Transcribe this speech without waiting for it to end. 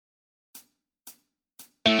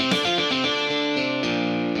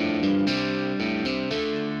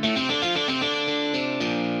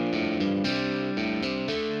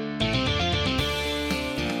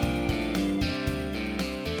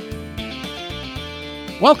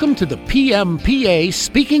Welcome to the PMPA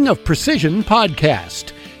Speaking of Precision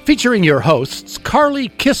podcast, featuring your hosts Carly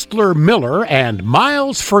Kistler Miller and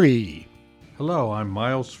Miles Free. Hello, I'm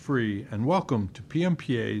Miles Free, and welcome to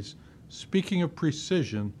PMPA's Speaking of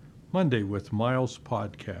Precision Monday with Miles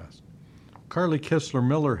podcast. Carly Kistler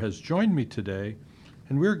Miller has joined me today,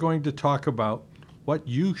 and we're going to talk about what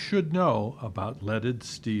you should know about leaded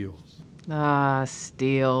steels.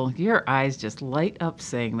 Steel. Your eyes just light up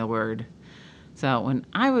saying the word. So when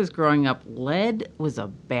I was growing up, lead was a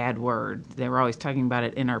bad word. They were always talking about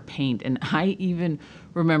it in our paint. And I even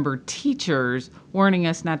remember teachers warning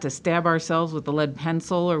us not to stab ourselves with a lead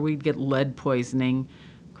pencil or we'd get lead poisoning.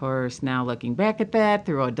 Of course, now looking back at that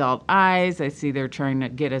through adult eyes, I see they're trying to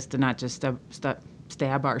get us to not just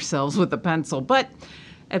stab ourselves with a pencil. But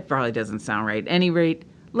it probably doesn't sound right. At any rate,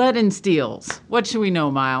 lead and steels. What should we know,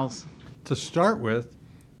 Miles? To start with,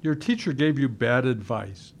 your teacher gave you bad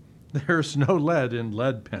advice. There's no lead in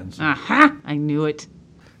lead pencils. Aha! I knew it.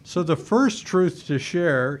 So the first truth to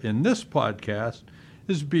share in this podcast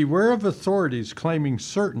is beware of authorities claiming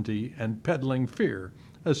certainty and peddling fear,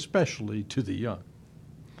 especially to the young.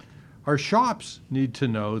 Our shops need to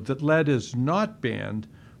know that lead is not banned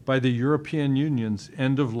by the European Union's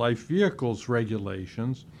end-of-life vehicles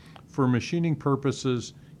regulations for machining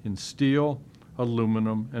purposes in steel,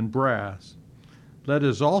 aluminum, and brass. Lead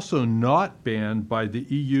is also not banned by the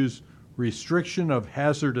EU's Restriction of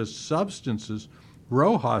Hazardous Substances,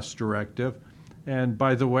 RoHS directive, and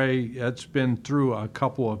by the way, it's been through a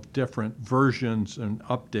couple of different versions and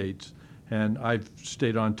updates, and I've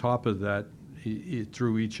stayed on top of that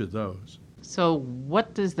through each of those. So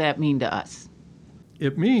what does that mean to us?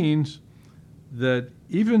 It means that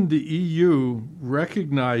even the EU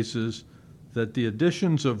recognizes that the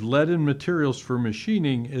additions of lead in materials for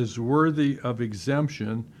machining is worthy of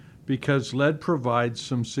exemption because lead provides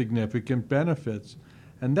some significant benefits.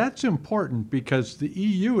 And that's important because the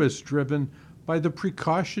EU is driven by the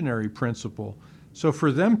precautionary principle. So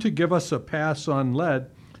for them to give us a pass on lead,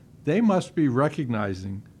 they must be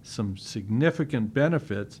recognizing some significant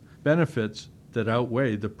benefits that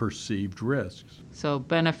outweigh the perceived risks. So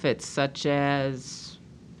benefits such as...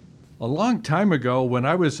 A long time ago, when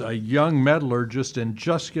I was a young metallurgist and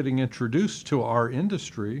just getting introduced to our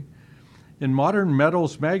industry, in Modern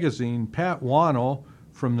Metals magazine, Pat Wannell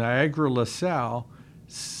from Niagara LaSalle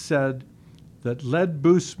said that lead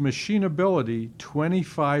boosts machinability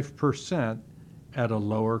 25% at a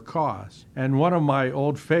lower cost. And one of my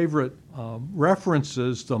old favorite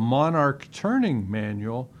references, the Monarch Turning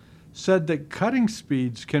Manual, said that cutting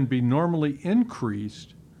speeds can be normally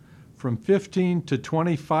increased from 15 to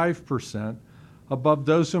 25% above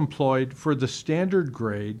those employed for the standard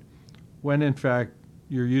grade when in fact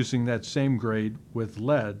you're using that same grade with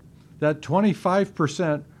lead. That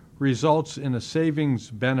 25% results in a savings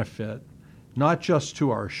benefit, not just to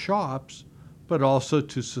our shops, but also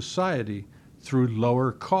to society through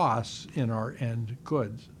lower costs in our end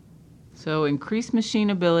goods. So increased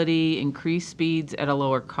machinability, increased speeds at a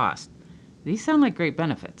lower cost. These sound like great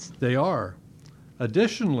benefits. They are.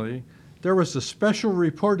 Additionally, there was a special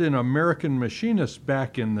report in American Machinist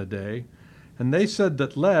back in the day, and they said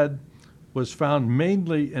that lead was found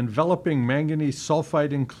mainly enveloping manganese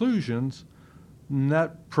sulfide inclusions, and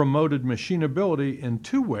that promoted machinability in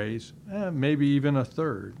two ways, maybe even a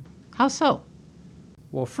third. How so?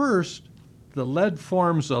 Well, first, the lead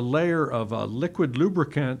forms a layer of a liquid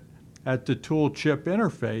lubricant at the tool chip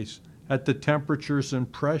interface at the temperatures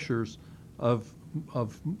and pressures of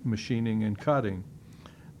machining and cutting.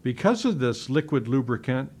 Because of this liquid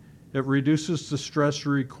lubricant, it reduces the stress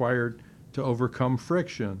required to overcome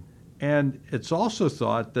friction. And it's also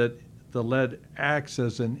thought that the lead acts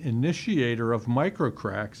as an initiator of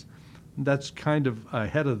microcracks. That's kind of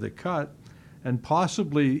ahead of the cut, and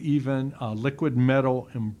possibly even a liquid metal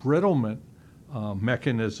embrittlement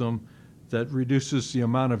mechanism that reduces the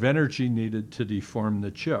amount of energy needed to deform the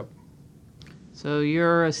chip. So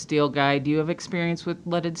you're a steel guy. Do you have experience with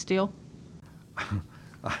leaded steel?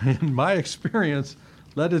 In my experience,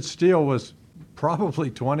 leaded steel was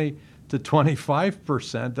probably 20 to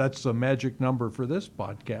 25%, that's the magic number for this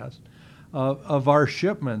podcast, of our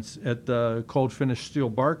shipments at the Cold Finish Steel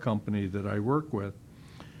Bar Company that I work with.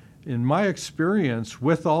 In my experience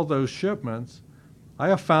with all those shipments, I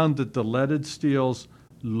have found that the leaded steels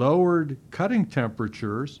lowered cutting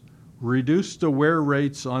temperatures, reduced the wear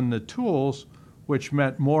rates on the tools, which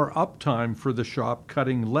meant more uptime for the shop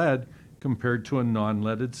cutting lead compared to a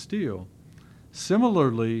non-leaded steel.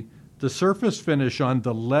 Similarly, the surface finish on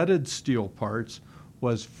the leaded steel parts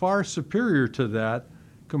was far superior to that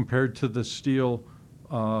compared to the steel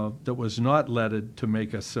that was not leaded to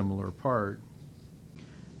make a similar part.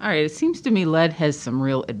 All right, it seems to me lead has some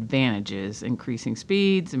real advantages, increasing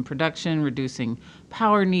speeds and production, reducing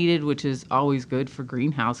power needed, which is always good for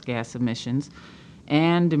greenhouse gas emissions,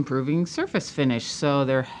 and improving surface finish, so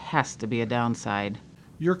there has to be a downside.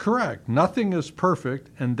 You're correct. Nothing is perfect,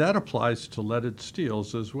 and that applies to leaded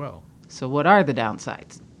steels as well. So what are the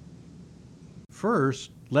downsides? First,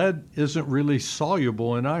 lead isn't really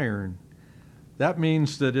soluble in iron. That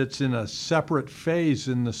means that it's in a separate phase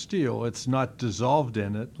in the steel. It's not dissolved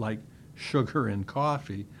in it like sugar in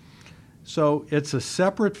coffee. So it's a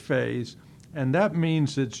separate phase, and that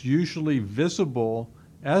means it's usually visible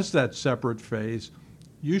as that separate phase,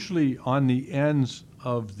 usually on the ends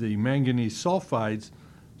of the manganese sulfides.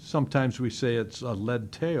 Sometimes we say it's a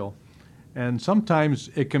lead tail, and sometimes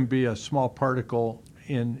it can be a small particle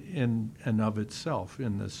in and of itself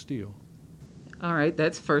in the steel. All right,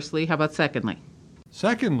 that's firstly. How about secondly?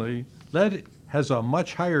 Secondly, lead has a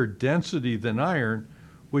much higher density than iron,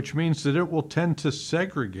 which means that it will tend to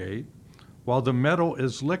segregate while the metal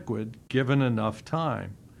is liquid given enough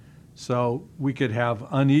time. So we could have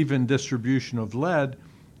uneven distribution of lead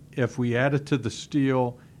if we add it to the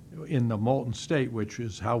steel in the molten state, which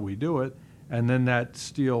is how we do it, and then that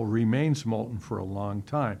steel remains molten for a long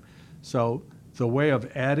time. So the way of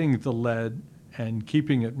adding the lead and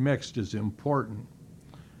keeping it mixed is important.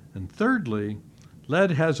 And thirdly,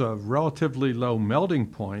 lead has a relatively low melting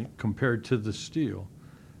point compared to the steel.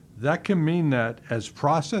 That can mean that as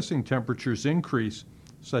processing temperatures increase,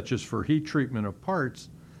 such as for heat treatment of parts,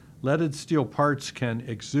 leaded steel parts can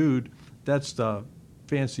exude, that's the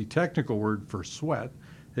fancy technical word for sweat.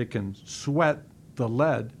 It can sweat the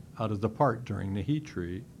lead out of the part during the heat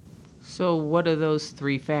treat. So what do those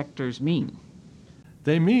three factors mean?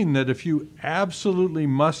 They mean that if you absolutely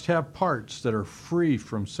must have parts that are free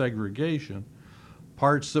from segregation,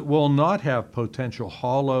 parts that will not have potential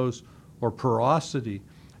hollows or porosity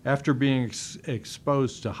after being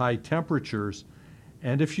exposed to high temperatures,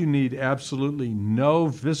 and if you need absolutely no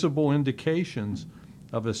visible indications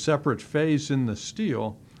of a separate phase in the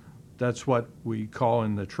steel, that's what we call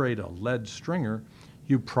in the trade a lead stringer,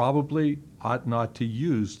 you probably ought not to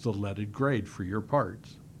use the leaded grade for your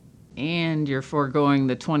parts. And you're foregoing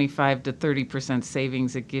the 25 to 30%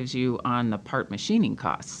 savings it gives you on the part machining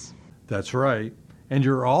costs. That's right. And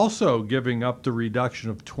you're also giving up the reduction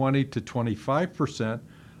of 20 to 25%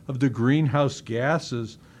 of the greenhouse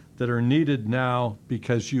gases that are needed now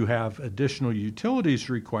because you have additional utilities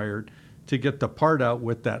required to get the part out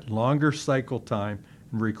with that longer cycle time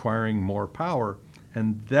and requiring more power.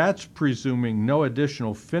 And that's presuming no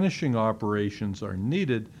additional finishing operations are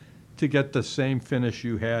needed to get the same finish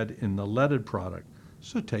you had in the leaded product.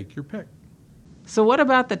 So take your pick. So what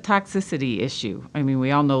about the toxicity issue? I mean, we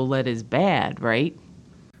all know lead is bad, right?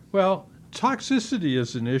 Well, toxicity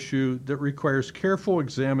is an issue that requires careful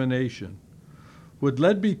examination. Would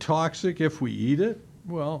lead be toxic if we eat it?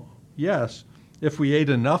 Well, yes, if we ate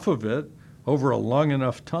enough of it over a long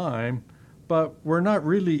enough time, but we're not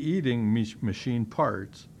really eating machine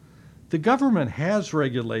parts. The government has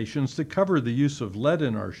regulations that cover the use of lead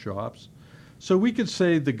in our shops, so we could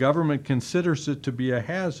say the government considers it to be a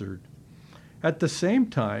hazard. At the same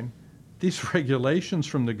time, these regulations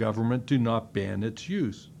from the government do not ban its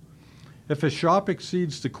use. If a shop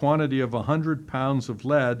exceeds the quantity of 100 pounds of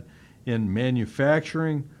lead in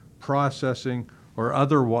manufacturing, processing, or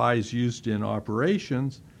otherwise used in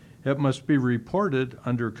operations, it must be reported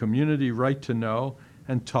under community right to know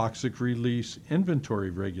and toxic release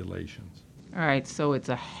inventory regulations. All right, so it's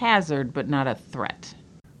a hazard but not a threat.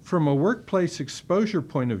 From a workplace exposure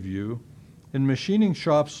point of view, in machining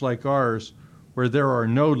shops like ours, where there are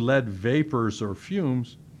no lead vapors or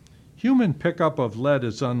fumes, human pickup of lead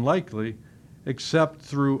is unlikely except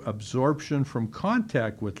through absorption from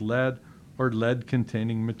contact with lead or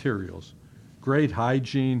lead-containing materials. Great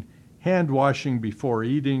hygiene, hand washing before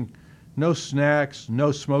eating, no snacks,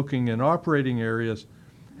 no smoking in operating areas,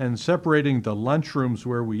 and separating the lunchrooms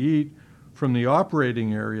where we eat from the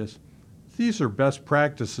operating areas. These are best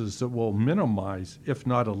practices that will minimize, if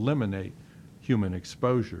not eliminate, human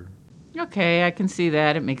exposure. Okay, I can see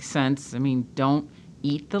that. It makes sense. I mean, don't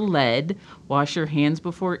eat the lead. Wash your hands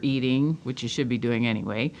before eating, which you should be doing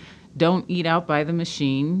anyway. Don't eat out by the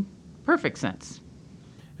machine. Perfect sense.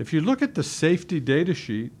 If you look at the safety data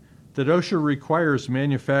sheet that OSHA requires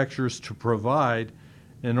manufacturers to provide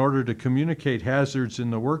in order to communicate hazards in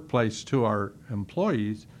the workplace to our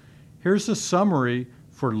employees, here's a summary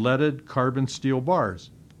for leaded carbon steel bars.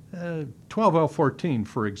 12L14,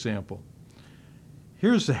 for example.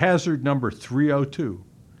 Here's the hazard number 302.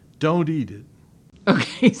 Don't eat it.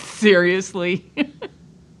 Okay, seriously?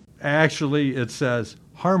 Actually, it says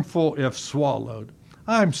harmful if swallowed.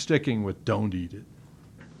 I'm sticking with don't eat it.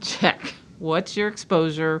 Check. What's your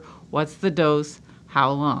exposure? What's the dose?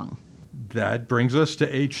 How long? That brings us to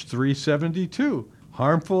H372,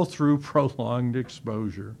 harmful through prolonged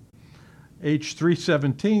exposure.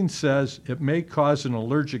 H317 says it may cause an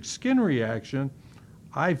allergic skin reaction.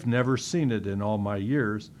 I've never seen it in all my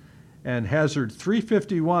years. And Hazard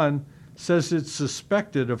 351 says it's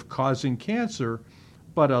suspected of causing cancer,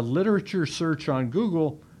 but a literature search on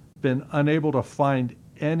Google been unable to find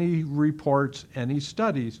any reports, any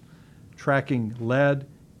studies tracking lead,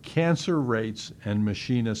 cancer rates, and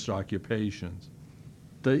machinist occupations.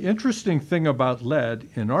 The interesting thing about lead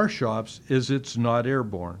in our shops is it's not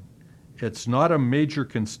airborne. It's not a major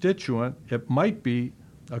constituent. It might be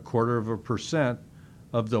 0.25%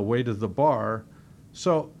 of the weight of the bar.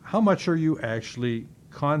 So how much are you actually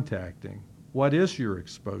contacting? What is your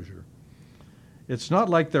exposure? It's not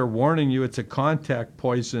like they're warning you it's a contact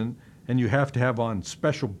poison and you have to have on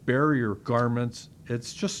special barrier garments.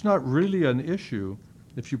 It's just not really an issue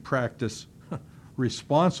if you practice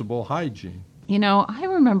responsible hygiene. You know, I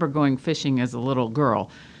remember going fishing as a little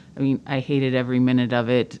girl. I mean, I hated every minute of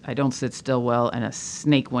it. I don't sit still well, and a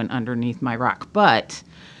snake went underneath my rock. But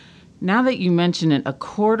now that you mention it,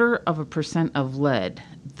 0.25% of lead,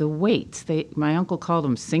 the weights, my uncle called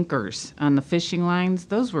them sinkers on the fishing lines,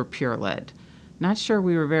 those were pure lead. Not sure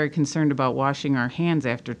we were very concerned about washing our hands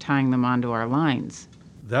after tying them onto our lines.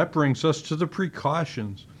 That brings us to the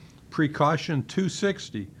precautions. Precaution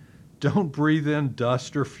 260, don't breathe in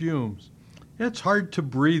dust or fumes. It's hard to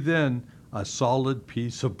breathe in a solid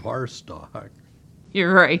piece of bar stock.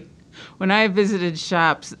 You're right. When I visited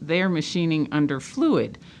shops, they are machining under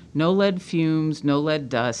fluid. No lead fumes, no lead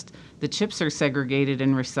dust. The chips are segregated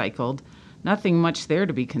and recycled. Nothing much there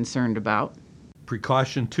to be concerned about.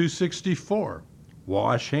 Precaution 264,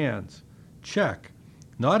 wash hands. Check.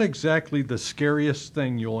 Not exactly the scariest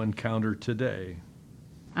thing you'll encounter today.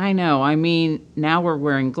 I know. I mean, now we're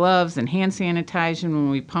wearing gloves and hand sanitizer when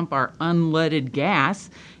we pump our unleaded gas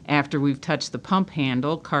after we've touched the pump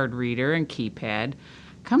handle, card reader, and keypad.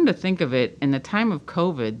 Come to think of it, in the time of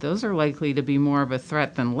COVID, those are likely to be more of a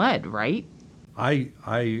threat than lead, right?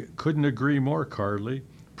 I couldn't agree more, Carly.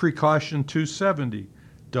 Precaution 270,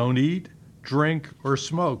 don't eat, drink, or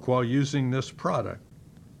smoke while using this product.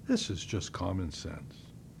 This is just common sense.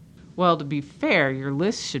 Well, to be fair, your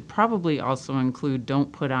list should probably also include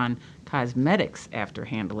don't put on cosmetics after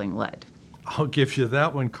handling lead. I'll give you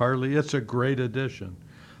that one, Carly. It's a great addition.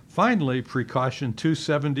 Finally, precaution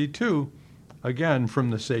 272, again from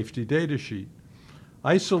the safety data sheet.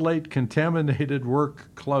 Isolate contaminated work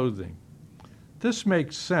clothing. This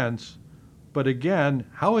makes sense, but again,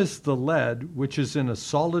 how is the lead, which is in a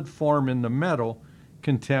solid form in the metal,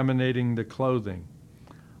 contaminating the clothing?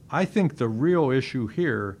 I think the real issue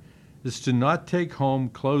here is to not take home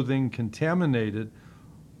clothing contaminated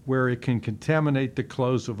where it can contaminate the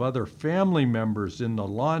clothes of other family members in the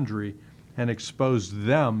laundry and expose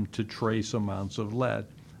them to trace amounts of lead,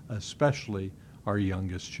 especially our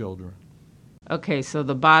youngest children. Okay, so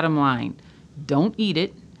the bottom line, don't eat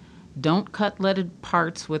it. Don't cut leaded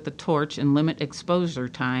parts with a torch and limit exposure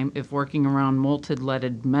time if working around molten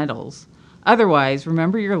leaded metals. Otherwise,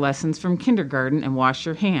 remember your lessons from kindergarten and wash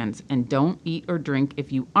your hands. And don't eat or drink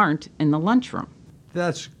if you aren't in the lunchroom.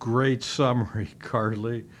 That's great summary,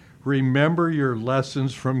 Carly. Remember your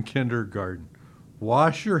lessons from kindergarten.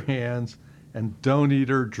 Wash your hands and don't eat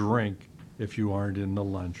or drink if you aren't in the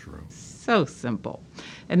lunchroom. So simple.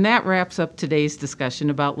 And that wraps up today's discussion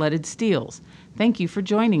about leaded steels. Thank you for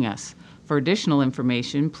joining us. For additional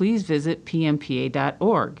information, please visit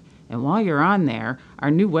pmpa.org. And while you're on there, our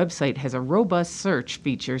new website has a robust search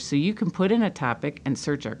feature so you can put in a topic and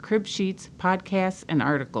search our crib sheets, podcasts, and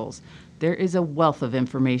articles. There is a wealth of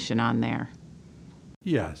information on there.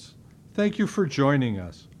 Yes. Thank you for joining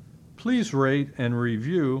us. Please rate and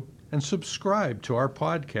review and subscribe to our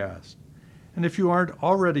podcast. And if you aren't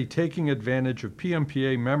already taking advantage of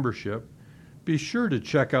PMPA membership, be sure to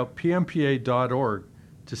check out pmpa.org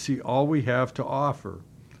to see all we have to offer.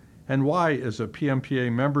 And why is a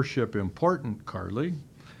PMPA membership important, Carly?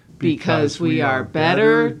 Because we are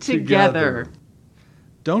better together.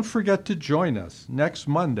 Don't forget to join us next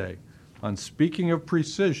Monday on Speaking of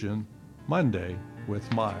Precision, Monday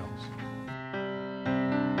with Miles.